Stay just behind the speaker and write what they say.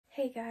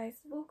Hey guys,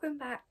 welcome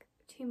back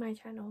to my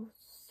channel.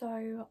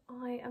 So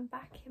I am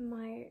back in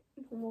my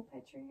normal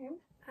bedroom,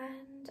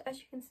 and as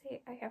you can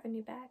see I have a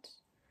new bed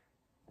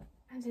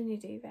and a new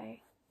duvet,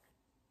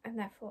 and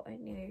therefore a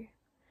new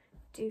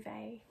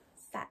duvet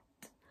set.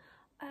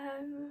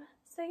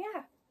 So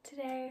yeah,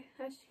 today,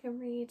 as you can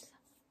read,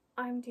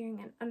 I'm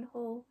doing an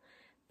unhaul.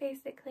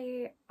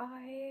 Basically,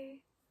 I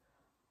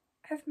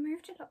have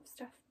moved a lot of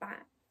stuff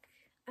back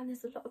and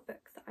there's a lot of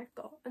books that I've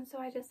got, and so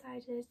I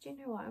decided, you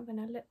know what, I'm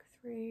going to look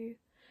through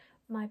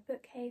my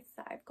bookcase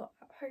that I've got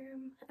at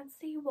home and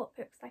see what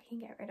books I can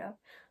get rid of.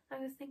 I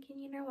was thinking,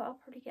 you know what, I'll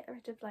probably get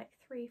rid of like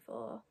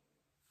 3-4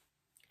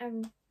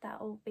 and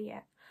that'll be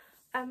it.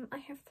 I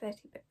have 30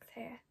 books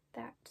here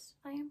that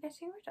I am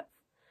getting rid of,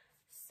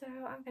 so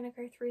I'm going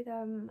to go through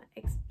them,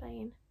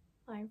 explain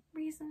my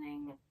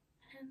reasoning,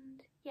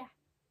 and yeah.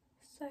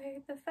 So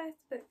the first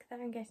book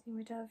that I'm getting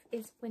rid of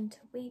is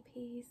Winter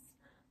Weepies.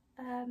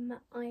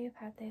 I have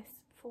had this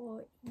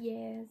for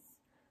years.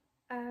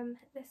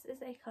 This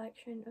is a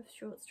collection of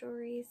short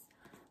stories.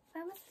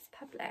 When was this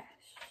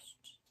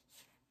published?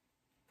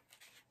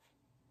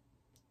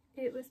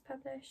 It was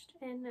published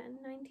in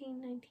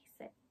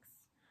 1996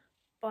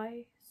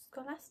 by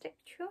Scholastic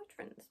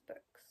Children's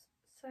Books.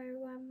 So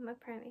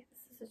apparently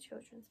this is a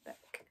children's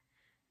book.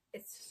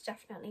 It's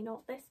definitely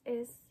not. This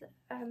is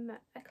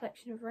a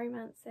collection of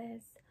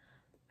romances.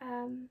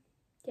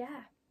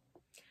 Yeah.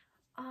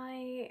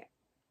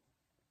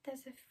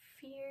 There's a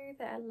few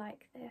that are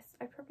like this.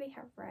 I probably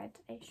have read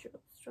a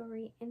short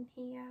story in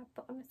here,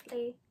 but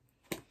honestly,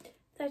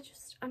 they're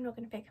just, I'm not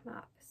going to pick them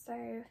up.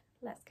 So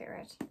let's get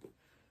rid.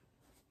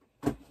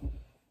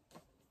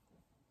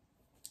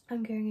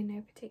 I'm going in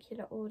no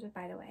particular order,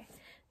 by the way.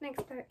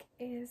 Next book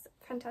is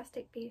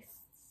Fantastic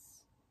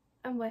Beasts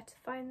and Where to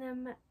Find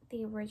Them,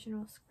 the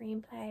original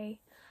screenplay.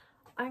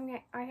 I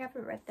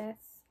haven't read this.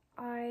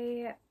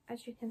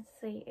 As you can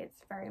see,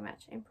 it's very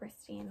much in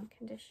pristine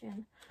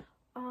condition.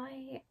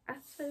 I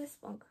asked for this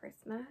one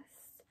Christmas.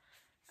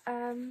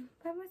 When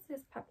was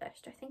this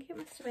published? I think it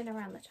must have been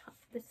around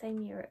the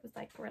same year it was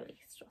like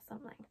released or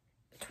something.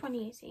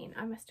 2018.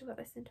 I must have got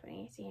this in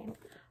 2018.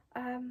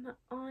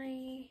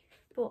 I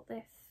bought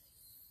this.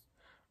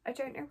 I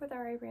don't know whether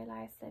I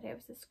realised that it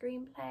was a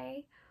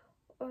screenplay.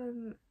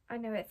 I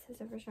know it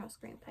says original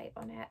screenplay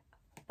on it,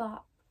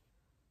 but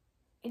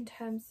in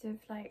terms of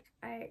like,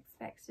 I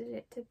expected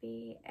it to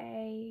be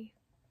a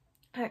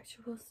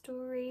actual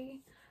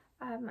story.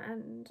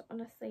 And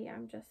honestly,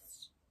 I'm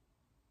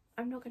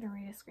not going to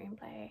read a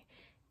screenplay.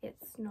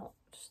 It's not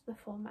the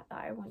format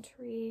that I want to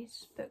read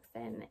books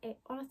in.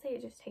 Honestly,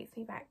 it just takes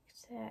me back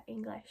to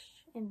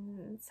English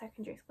in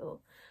secondary school.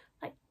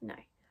 Like, no.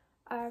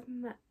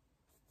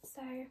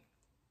 So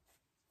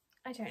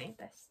I don't need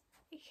this.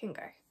 It can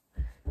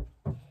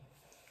go.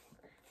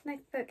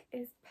 Next book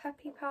is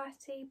Puppy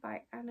Party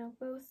by Anna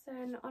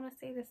Wilson.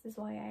 Honestly, this is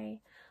YA.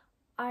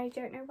 I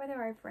don't know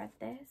whether I've read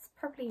this,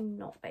 probably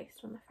not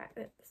based on the fact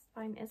that the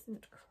spine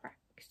isn't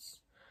cracked.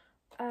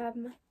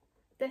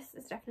 This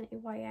is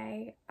definitely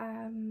YA,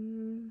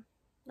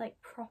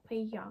 like proper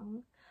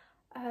young,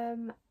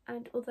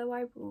 and although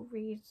I will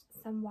read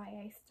some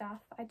YA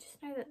stuff, I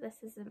just know that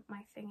this isn't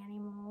my thing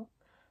anymore,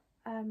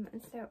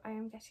 and so I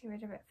am getting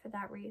rid of it for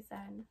that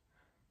reason.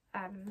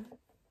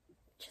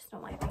 Just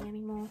not my thing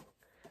anymore.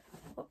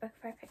 What book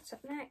have I picked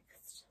up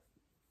next?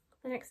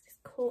 The next is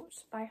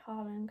Caught by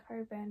Harlan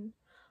Coben.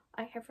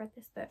 I have read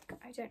this book,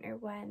 I don't know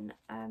when.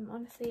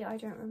 Honestly, I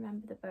don't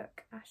remember the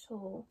book at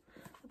all,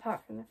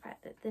 apart from the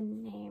fact that the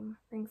name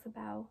rings a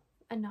bell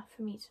enough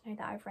for me to know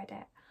that I've read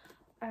it.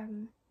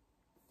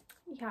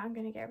 Yeah, I'm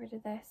going to get rid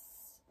of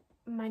this.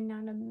 My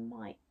nana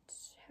might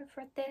have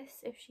read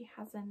this. If she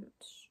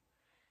hasn't,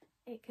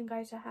 it can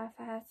go to her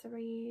for her to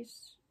read.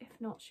 If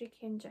not, she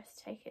can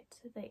just take it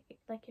to the,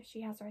 like, if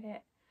she has read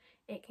it,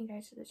 it can go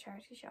to the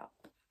charity shop.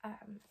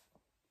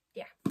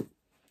 Yeah.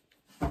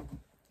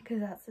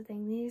 Because that's the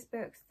thing, these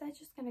books, they're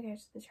just going to go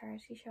to the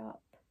charity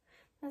shop.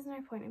 There's no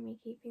point in me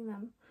keeping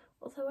them.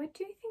 Although I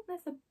do think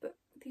there's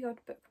the odd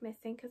book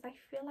missing, because I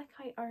feel like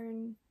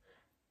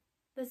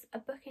there's a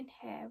book in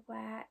here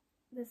where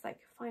there's like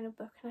a final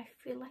book, and I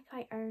feel like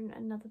I own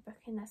another book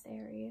in this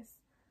series.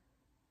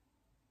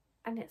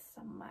 And it's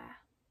somewhere.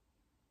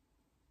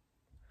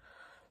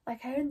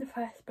 Like, I own the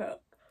first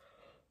book,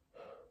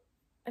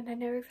 and I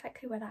know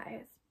exactly where that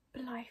is.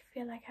 But I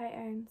feel like I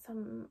own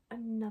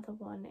another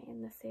one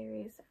in the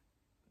series,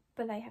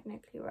 but I have no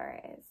clue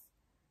where it is.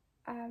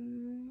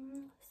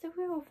 So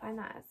we will find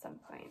that at some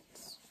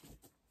point.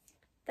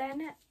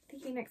 Then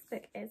the next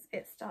book is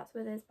It Starts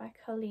With Us by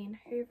Colleen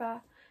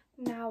Hoover.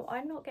 Now,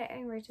 I'm not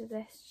getting rid of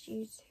this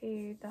due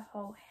to the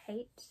whole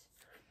hate.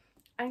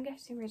 I'm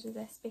getting rid of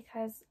this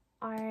because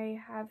I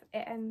have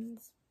It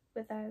Ends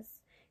With Us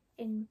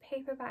in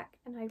paperback,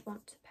 and I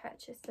want to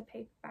purchase the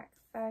paperback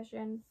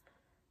version.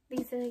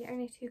 These are the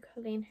only two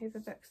Colleen Hoover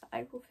books that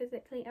I will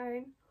physically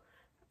own.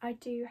 I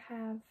do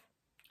have,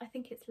 I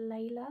think it's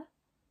Layla,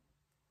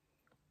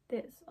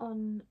 that's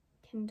on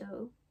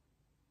Kindle,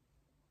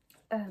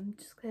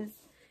 just because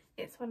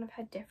it's one of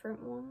her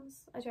different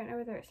ones. I don't know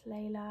whether it's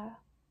Layla,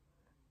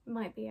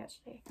 might be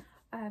actually,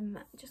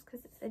 just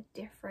because it's a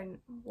different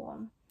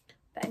one.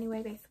 But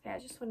anyway, basically I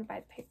just want to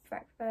buy the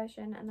paperback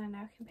version, and I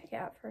now can pick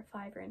it up for a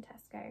 £5 in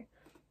Tesco.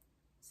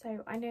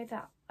 So I know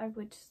that I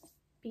would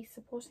be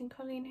supporting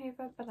Colleen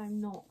Hoover, but I'm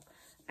not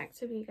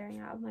actively going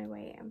out of my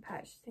way and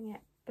purchasing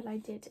it. But I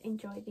did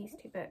enjoy these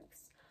two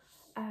books.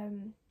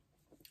 I'm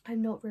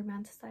not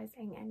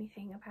romanticising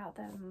anything about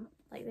them,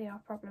 like they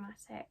are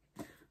problematic.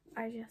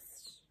 I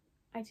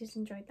did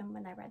enjoy them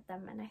when I read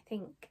them, and I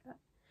think,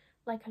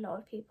 like a lot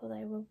of people,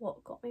 they were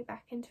what got me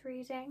back into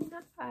reading.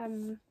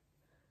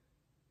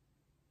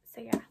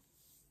 So yeah,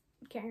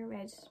 getting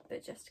rid,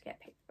 but just to get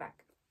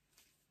paperback.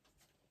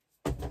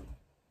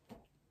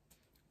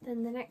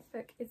 Then the next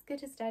book is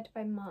Good as Dead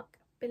by Mark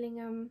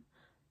Billingham.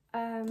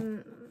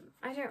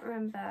 I don't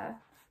remember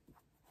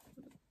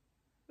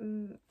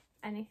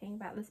anything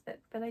about this book,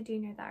 but I do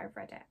know that I've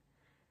read it,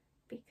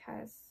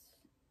 because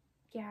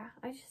yeah,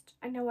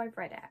 I know I've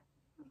read it,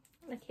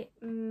 like it,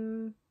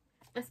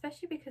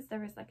 especially because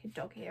there is like a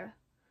dog ear,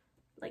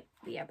 like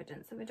the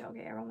evidence of a dog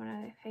ear on one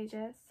of the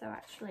pages. So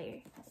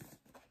actually,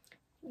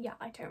 yeah,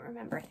 I don't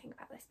remember anything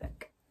about this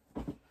book.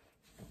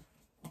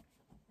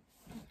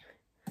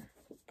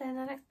 Then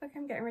the next book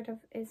I'm getting rid of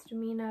is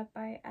Demeanor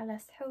by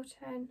Ellis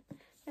Hilton.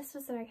 This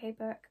was an okay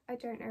book. I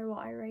don't know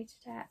what I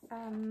rated it.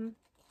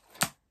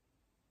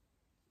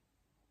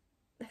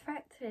 The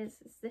fact is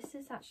this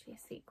is actually a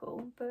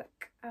sequel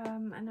book,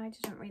 and I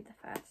didn't read the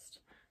first.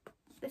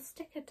 The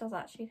sticker does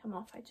actually come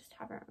off, I just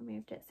haven't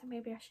removed it, so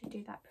maybe I should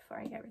do that before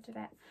I get rid of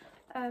it.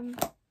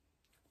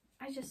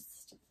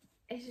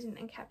 It didn't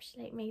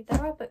encapsulate me.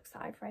 There are books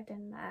that I've read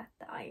in there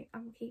that I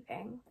am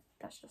keeping.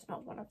 That's just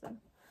not one of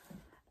them.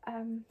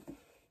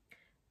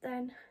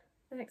 Then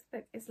the next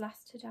book is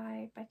Last to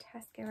Die by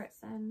Tess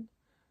Gerritsen.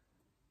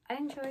 I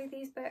enjoy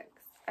these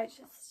books.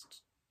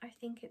 I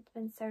think it's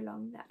been so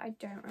long that I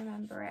don't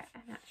remember it,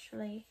 and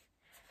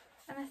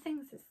the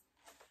things is,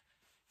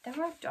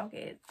 there are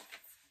dog-eared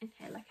in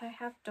here, like I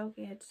have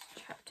dog-eared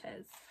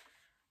chapters,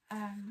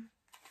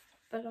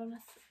 but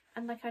honestly,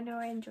 and like I know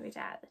I enjoyed it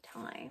at the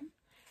time,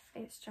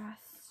 it's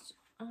just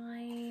I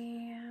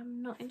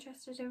am not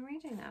interested in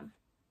reading them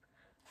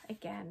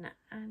again.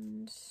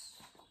 And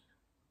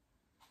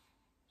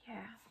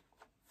yeah,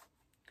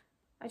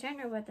 I don't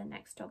know where the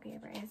next dog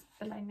ear is,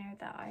 but I know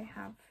that I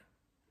have,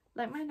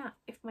 like,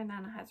 if my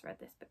nana has read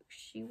this book,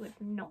 she would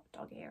not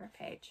dog ear a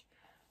page,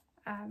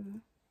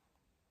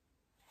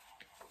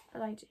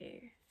 but I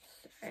do.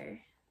 So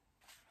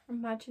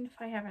imagine if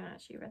I haven't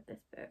actually read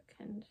this book,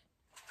 and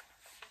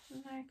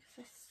no, because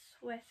I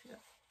swear to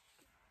God.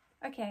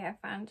 Okay, I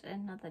found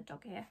another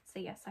dog ear, so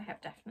yes, I have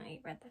definitely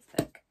read this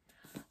book.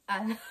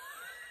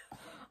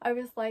 I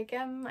was like,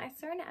 I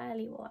saw an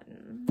early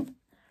one,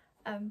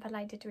 but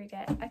I did read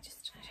it. I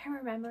don't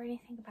remember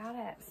anything about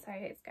it, so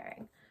it's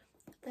going.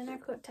 Then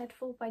I've got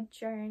Deadfall by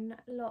Joan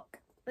Locke.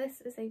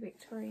 This is a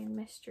Victorian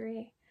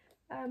mystery.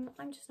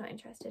 I'm just not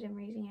interested in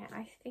reading it.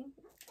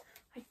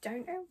 I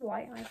don't know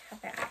why I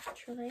have it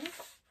actually.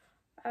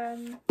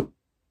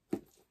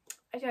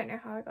 I don't know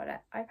how I got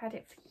it. I've had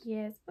it for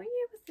years. What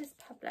year was this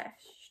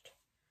published?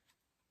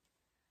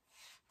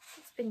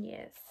 It's been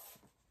years.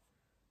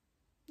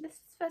 This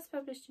was first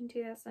published in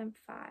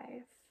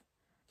 2005.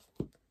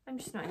 I'm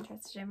just not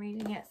interested in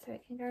reading it, so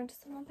it can go into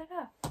someone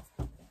better,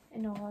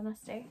 in all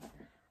honesty.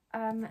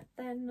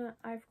 Then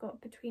I've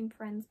got Between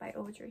Friends by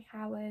Audrey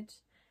Howard.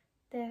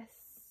 This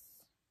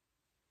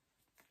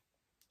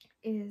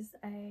is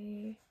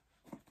a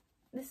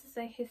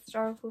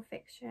historical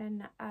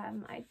fiction.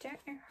 I don't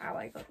know how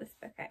I got this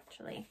book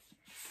actually.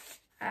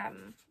 I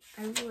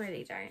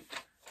really don't.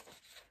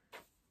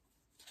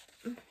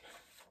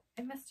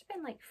 It must have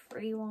been like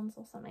free ones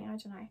or something, I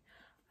don't know.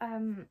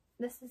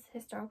 This is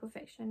historical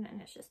fiction,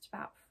 and it's just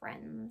about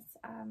friends,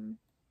 and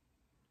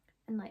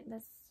like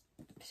there's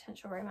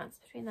potential romance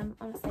between them.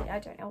 Honestly, I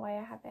don't know why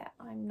I have it.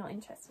 I'm not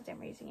interested in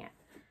reading it.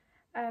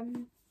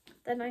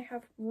 Then I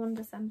have One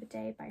December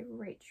Day by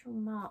Rachel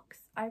Marks.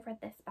 I read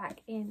this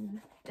back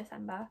in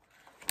December.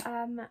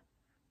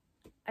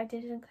 I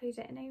did include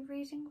it in a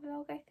reading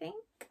vlog, I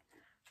think.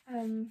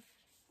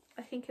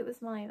 I think it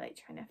was my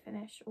trying to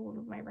finish all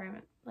of my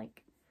romance,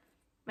 like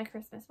my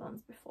Christmas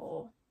ones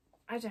before.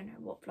 I don't know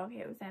what vlog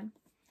it was in.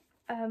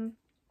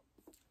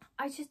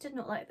 I just did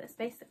not like this.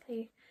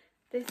 Basically,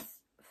 this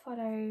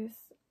follows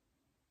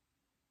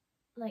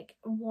like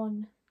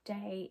one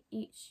day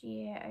each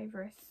year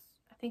over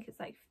I think it's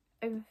like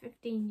over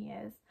 15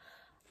 years.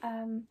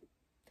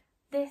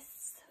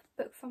 This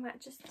book format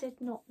just did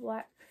not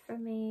work for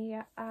me.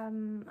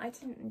 I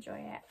didn't enjoy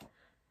it,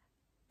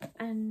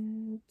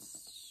 and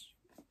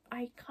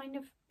I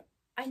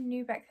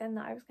knew back then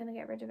that I was going to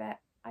get rid of it.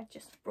 I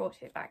just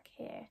brought it back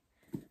here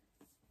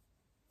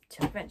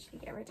to eventually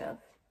get rid of,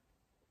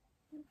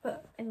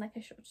 but in like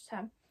a shorter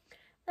term.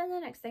 Then the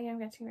next thing I'm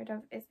getting rid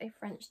of is a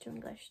French to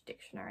English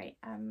dictionary.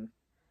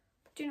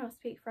 Do not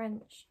speak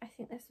French. I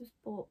think this was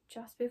bought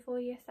just before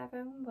year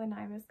 7 when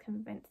I was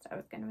convinced I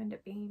was going to end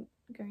up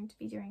going to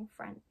be doing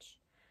French.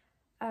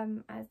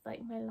 as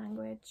like my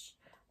language.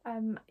 I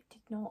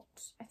did not.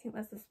 I think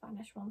there's a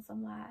Spanish one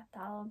somewhere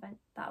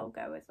that'll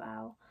go as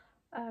well.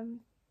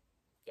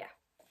 Yeah,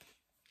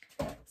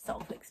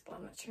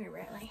 self-explanatory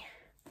really.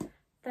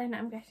 Then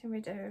I'm getting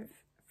rid of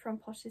From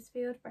Potter's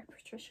Field by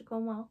Patricia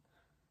Cornwell.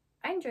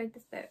 I enjoyed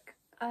this book.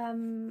 I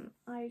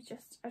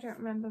don't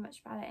remember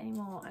much about it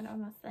anymore, and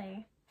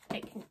honestly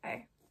it can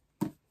go.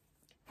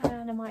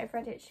 And I might have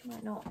read it, she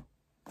might not.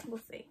 We'll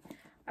see.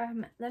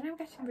 Then I'm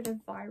getting rid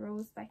of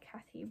Virals by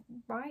Kathy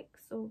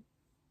Reeks or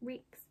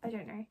Reeks, I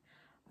don't know.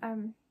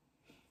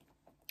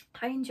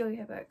 I enjoy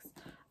her books.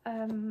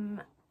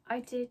 I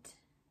did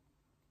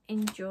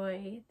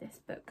enjoy this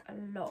book a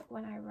lot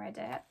when I read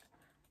it.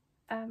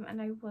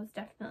 And I was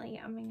definitely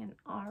umming and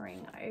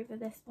ahhing over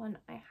this one.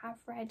 I have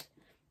read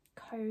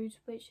Code,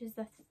 which is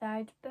the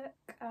third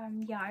book.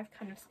 Yeah, I've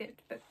kind of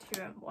skipped book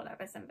 2 and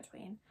whatever's in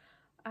between.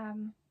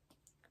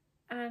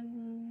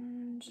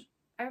 And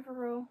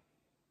overall,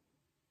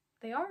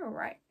 they are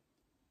alright.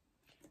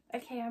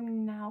 Okay,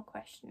 I'm now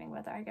questioning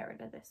whether I get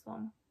rid of this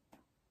one.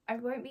 I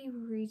won't be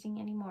reading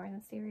any more in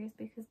the series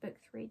because book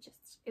 3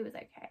 it was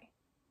okay.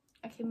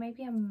 Okay,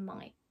 maybe I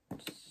might.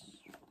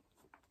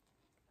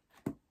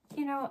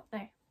 You know what?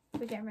 No,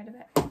 we're getting rid of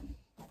it.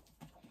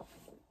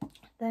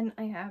 Then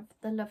I have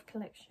The Love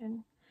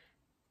Collection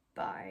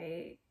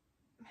by,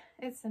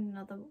 there's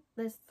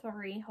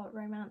 3 hot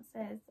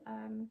romances.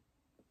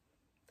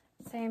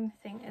 Same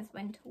thing as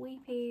Winter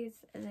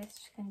Weepies.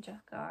 This can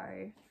just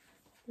go.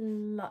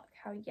 Look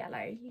how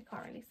yellow, you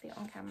can't really see it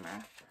on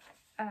camera.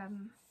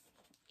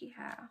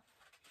 Yeah,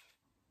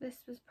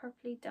 this was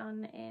probably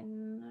done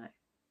in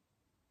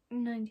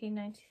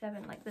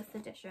 1997, like this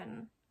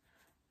edition.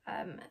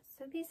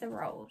 So these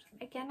are old.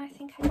 Again, I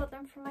think I got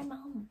them from my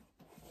mum.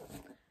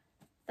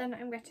 Then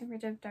I'm getting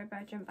rid of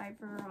Divergent by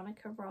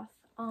Veronica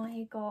Roth.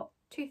 I got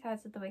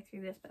 2/3 of the way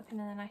through this book, and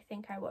then I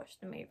think I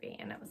watched the movie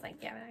and it was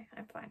like, yeah, no,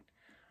 I'm fine.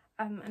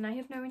 And I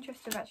have no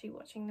interest of actually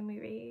watching the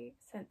movie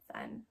since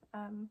then.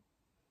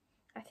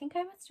 I think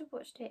I must have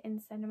watched it in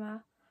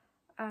cinema.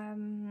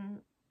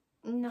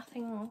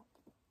 Nothing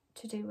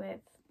to do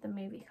with the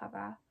movie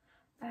cover.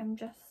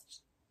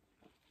 Just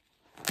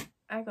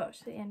I got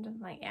to the end and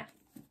I'm like, yeah.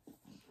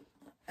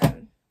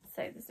 So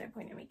there's no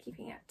point in me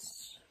keeping it.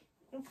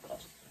 Oh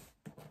god.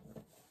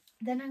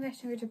 Then I'm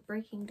getting rid of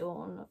Breaking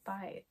Dawn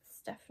by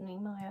Stephanie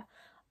Meyer.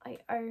 I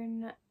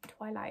own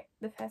Twilight,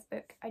 the first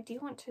book. I do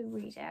want to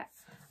read it.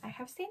 I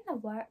have seen The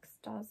Works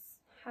does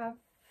have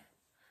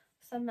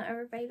some that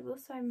are available,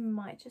 so I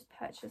might just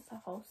purchase the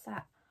whole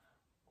set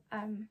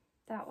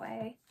that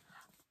way.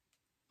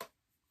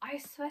 I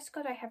swear to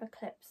god I have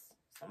Eclipse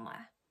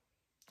somewhere.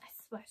 I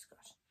swear to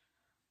god.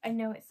 I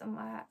know it's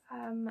somewhere.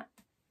 And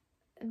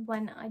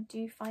when I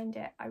do find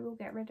it, I will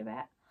get rid of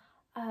it.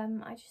 I don't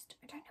know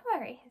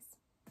where it is.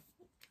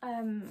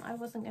 I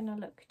wasn't going to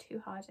look too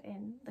hard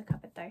in the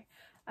cupboard though.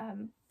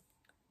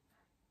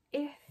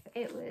 If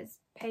it was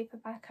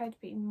paperback, I'd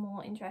be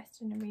more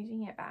interested in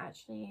reading it, but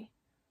actually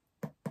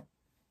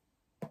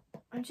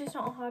I'm just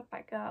not a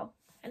hardback girl.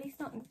 At least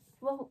not,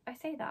 well, I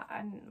say that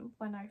and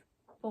when I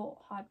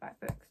bought hardback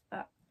books,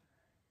 but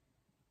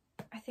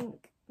I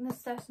think there's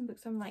certain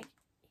books I'm like,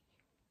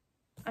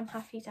 I'm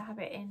happy to have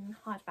it in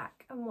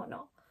hardback and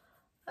whatnot.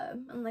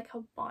 And like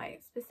I'll buy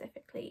it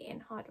specifically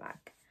in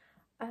hardback.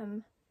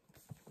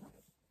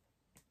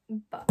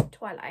 But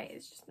Twilight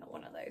is just not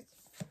one of those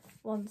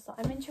ones that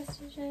I'm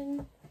interested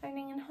in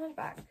owning in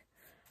hardback.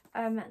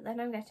 Then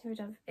I'm getting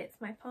rid of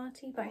It's My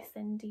Party by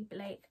Cindy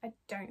Blake. I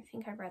don't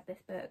think I've read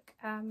this book.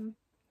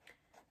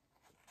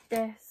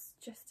 This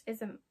just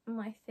isn't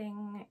my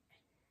thing.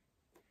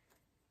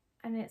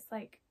 And it's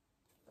like,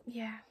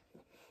 yeah,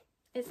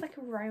 it's like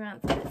a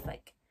romance that's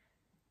like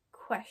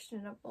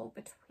questionable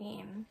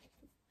between,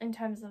 in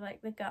terms of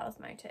like the girl's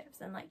motives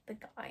and like the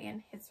guy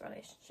and his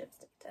relationship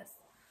status.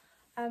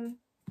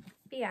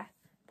 But yeah,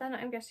 then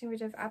I'm getting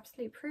rid of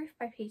Absolute Proof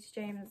by Peter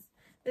James.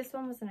 This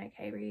one was an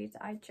okay read.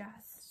 I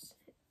just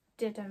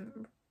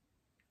didn't,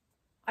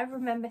 I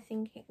remember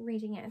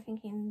reading it and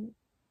thinking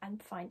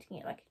and finding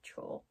it like a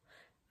chore.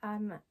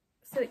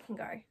 So it can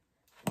go.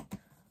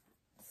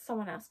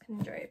 Someone else can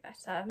enjoy it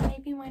better.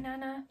 Maybe my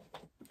nana,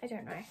 I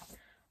don't know.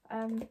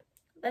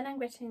 Then I'm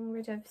getting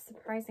rid of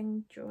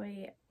Surprising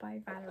Joy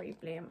by Valerie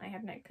Bloom. I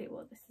have no clue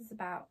what this is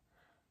about.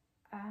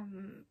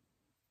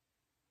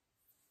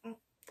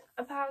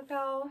 About a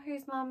girl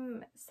whose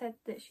mum said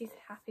that she's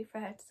happy for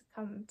her to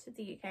come to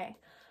the UK.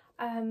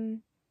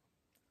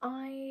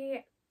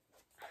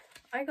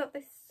 I got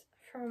this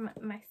from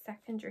my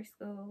secondary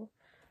school.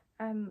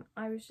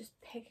 I was just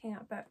picking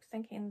up books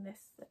thinking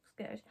this looks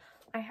good.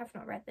 I have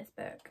not read this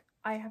book.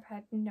 I have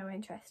had no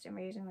interest in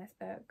reading this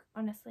book.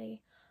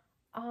 Honestly,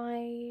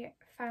 I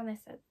found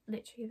this at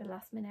literally the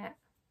last minute.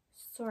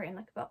 Saw it in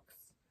like a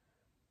box.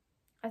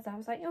 As I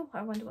was like, oh,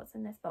 I wonder what's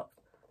in this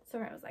box. So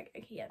I was like,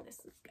 okay, yeah,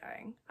 this is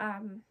going.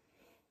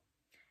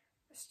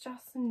 It's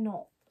just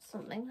not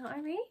something that I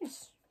read,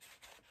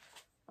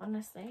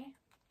 honestly.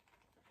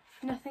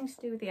 Nothing to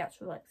do with the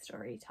actual like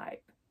story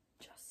type.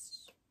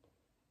 Just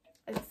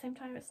at the same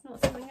time, it's not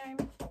something I'm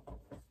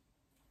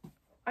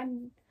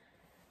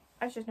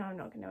I just know I'm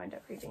not going to end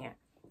up reading it.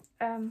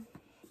 Then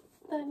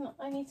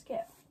I need to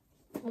get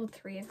all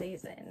 3 of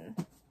these in.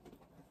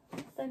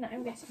 Then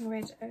I'm getting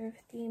rid of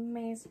the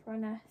Maze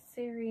Runner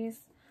series.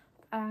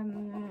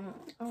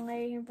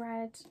 I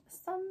read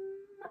some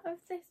of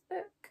this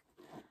book.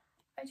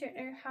 I don't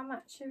know how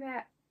much of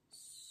it.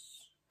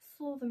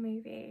 Saw the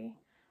movie.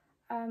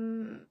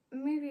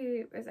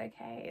 Movie was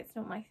okay. It's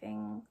not my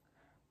thing.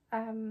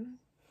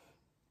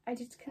 I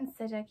did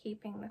consider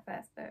keeping the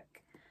first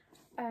book,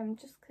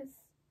 just because.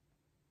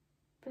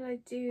 But I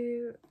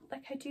do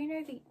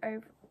know the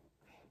over.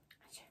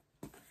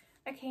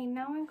 Okay,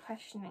 now I'm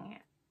questioning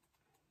it.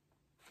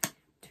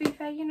 To be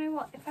fair, you know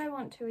what? If I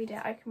want to read it,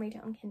 I can read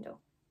it on Kindle.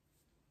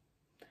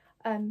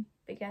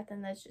 But yeah,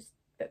 then there's just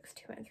books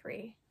 2 and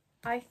 3.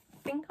 I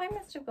think I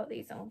must have got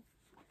these on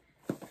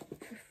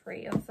for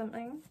free or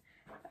something.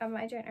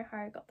 I don't know how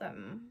I got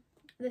them.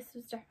 This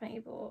was definitely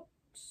bought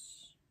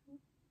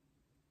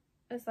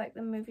as like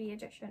the movie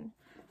edition.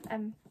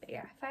 But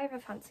yeah, if I ever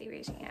fancy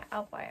reading it,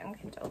 I'll buy it on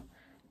Kindle.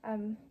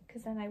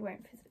 Because then I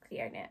won't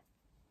physically own it.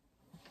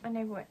 And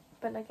I won't,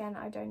 but again,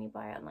 I'd only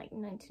buy it on like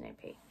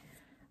 99p.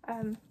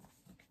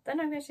 Then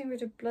I'm getting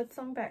rid of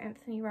Bloodsong by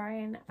Anthony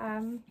Ryan.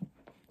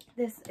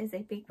 This is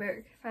a big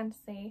book,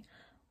 fantasy.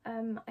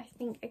 I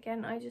think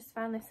again, I just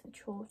found this a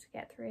chore to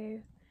get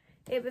through.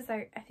 It was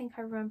like, I think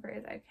I remember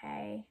it was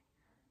okay.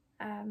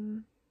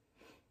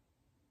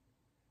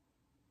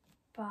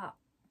 But,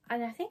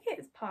 and I think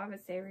it's part of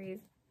a series,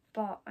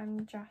 but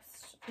I'm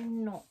just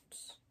not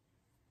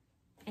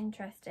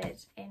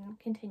interested in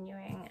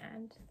continuing,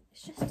 and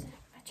it's just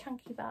a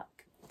chunky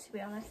book, to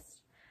be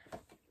honest.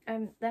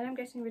 Then I'm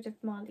getting rid of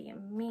Marley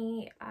and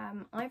Me.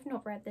 I've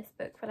not read this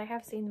book, but I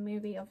have seen the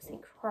movie, obviously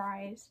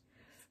cried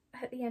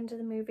at the end of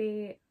the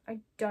movie. I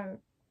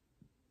don't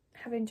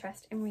have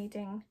interest in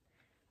reading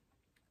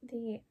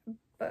the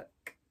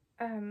book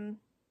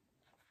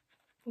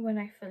when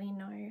I fully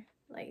know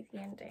like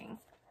the ending.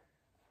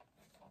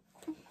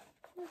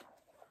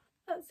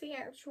 That's the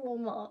actual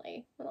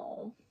Marley.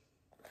 Oh.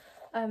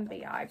 But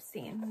yeah, I've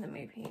seen the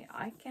movie.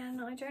 Again,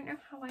 I don't know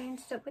how I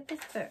ended up with this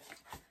book.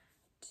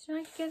 Did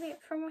I get it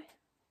from my...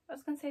 I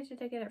was going to say,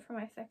 did I get it from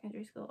my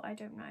secondary school? I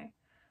don't know.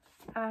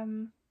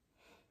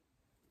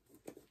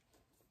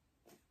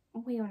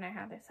 We all know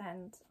how this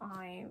ends.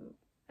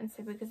 And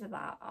so because of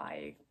that,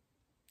 I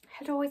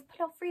had always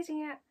put off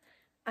reading it.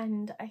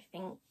 And I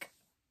think,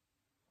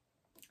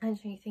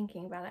 actually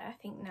thinking about it, I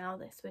think now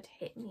this would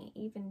hit me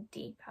even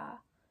deeper.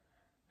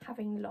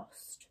 Having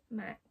lost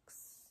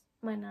Max,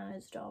 my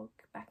nana's dog,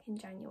 back in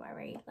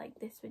January, like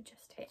this would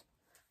just hit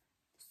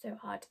so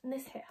hard. And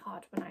this hit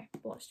hard when I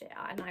watched it,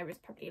 and I was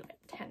probably like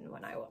 10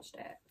 when I watched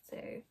it, so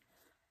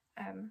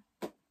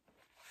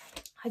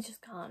I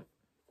just can't.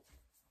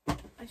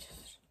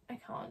 I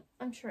can't.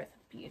 I'm sure it's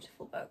a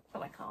beautiful book,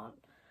 but I can't.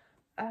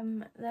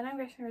 Then I'm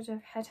getting rid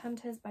of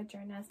Headhunters by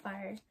Joe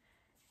Nesbo.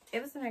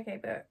 It was an okay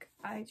book.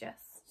 I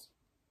just,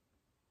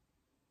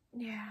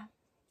 yeah,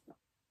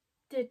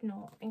 did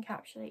not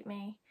encapsulate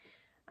me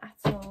at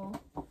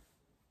all.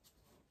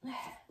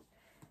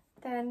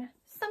 Then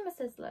Summer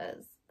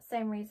Sizzlers,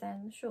 same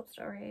reason, short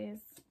stories.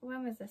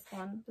 When was this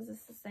one? Was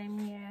this the same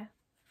year?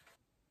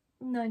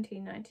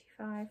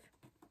 1995.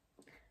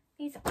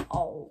 These are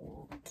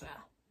old.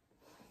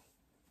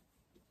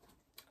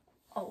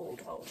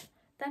 Old.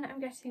 Then I'm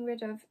getting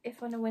rid of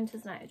If on a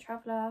Winter's Night, a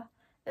Traveller.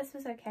 This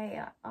was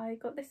okay. I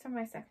got this from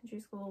my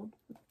secondary school.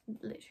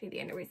 Literally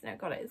the only reason I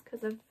got it is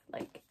because of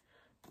like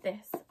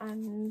this,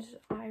 and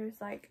I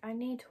was like, I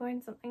need to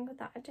own something with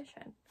that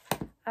edition,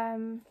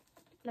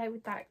 like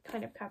with that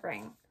kind of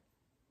covering.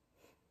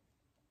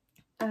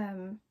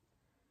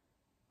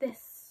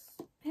 This,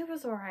 it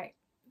was alright,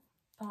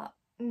 but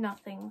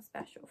nothing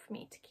special for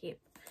me to keep,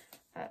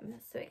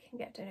 so it can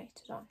get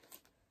donated on.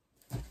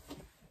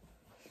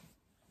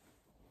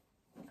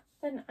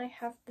 Then I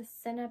have The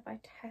Sinner by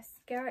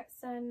Tess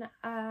Gerritsen.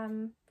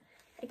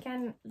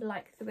 Again,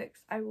 like the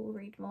books, I will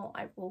read more,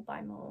 I will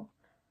buy more.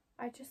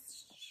 I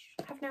just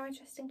have no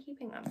interest in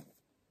keeping them.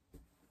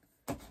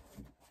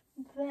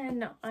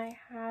 Then I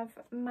have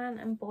Man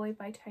and Boy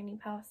by Tony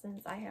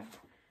Parsons. I have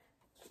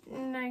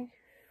no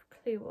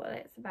clue what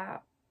it's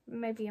about.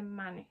 Maybe a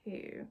man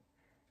who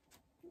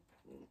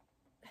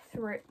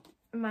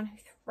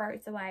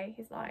throws away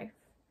his life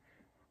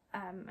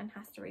and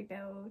has to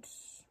rebuild.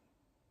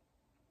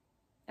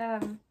 I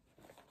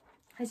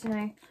don't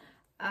know.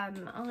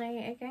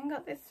 I again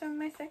got this from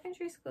my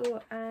secondary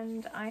school,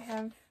 and I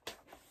have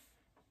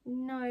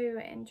no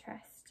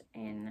interest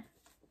in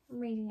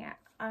reading it.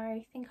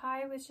 I think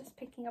I was just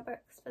picking up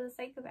books for the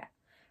sake of it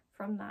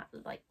from that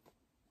like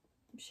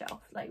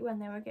shelf, like when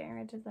they were getting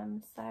rid of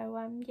them.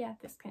 So yeah,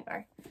 this can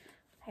go.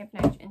 I have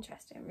no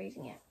interest in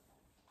reading it.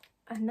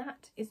 And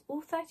that is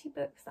all 30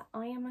 books that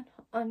I am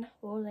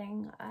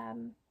unhauling.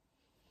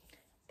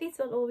 These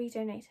will all be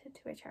donated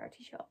to a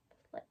charity shop.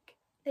 Like,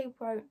 they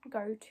won't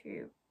go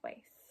to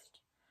waste.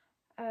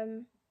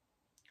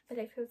 But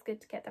it feels good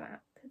to get them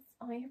out because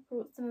I have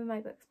brought some of my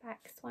books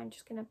back, so I'm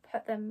just going to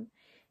put them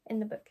in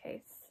the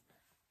bookcase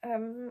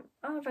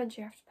I'll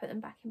eventually have to put them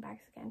back in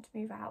bags again to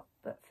move out,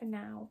 but for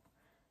now,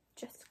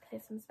 just to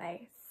clear some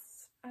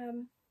space.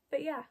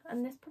 But yeah,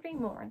 and there's probably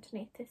more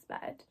underneath this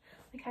bed.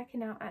 Like, I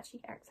can now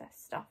actually access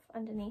stuff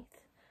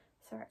underneath,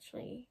 so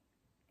actually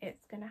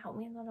it's going to help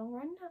me in the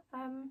long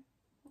run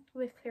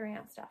with clearing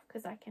out stuff,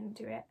 because I can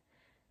do it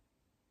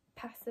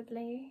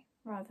passively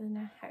rather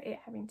than it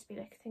having to be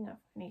like a thing of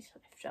I need to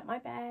lift up my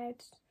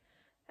bed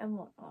and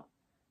whatnot.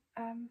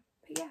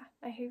 But yeah,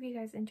 I hope you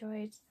guys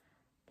enjoyed.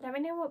 Let me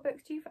know what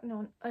books you've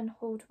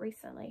unhauled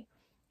recently,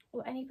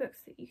 or any books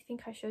that you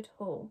think I should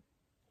haul.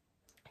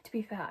 To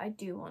be fair, I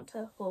do want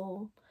to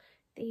haul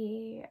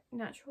the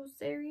Natural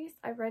series.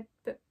 I read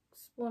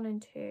books 1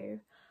 and 2,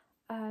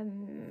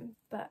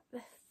 but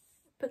the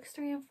books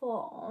 3 and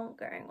 4 aren't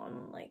going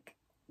on like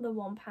the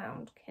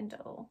 £1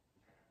 Kindle,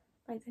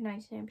 like the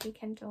 99p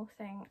Kindle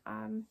thing.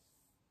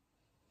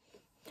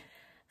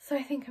 So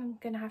I think I'm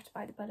gonna have to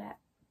buy the bullet.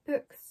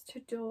 Books to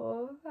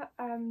Door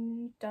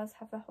does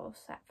have the whole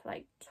set for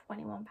like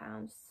 £21,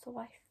 so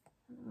I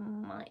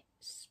might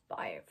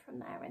buy it from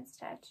there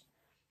instead,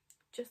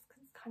 just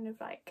because it's kind of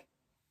like,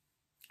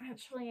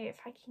 actually if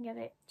I can get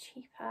it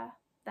cheaper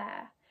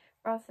there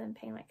rather than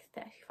paying like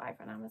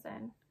 £35 on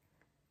Amazon,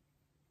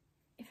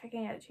 if I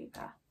can get it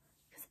cheaper,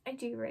 because I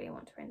do really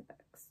want to read the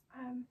books.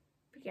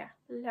 But yeah,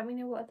 let me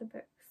know what other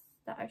books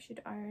that I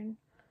should own.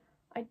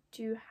 I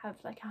do have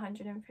like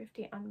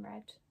 150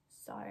 unread,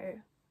 so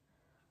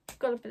I've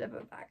got a bit of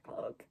a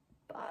backlog.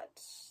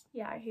 But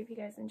yeah, I hope you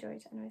guys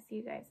enjoyed, and I'll see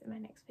you guys in my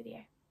next video.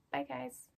 Bye guys.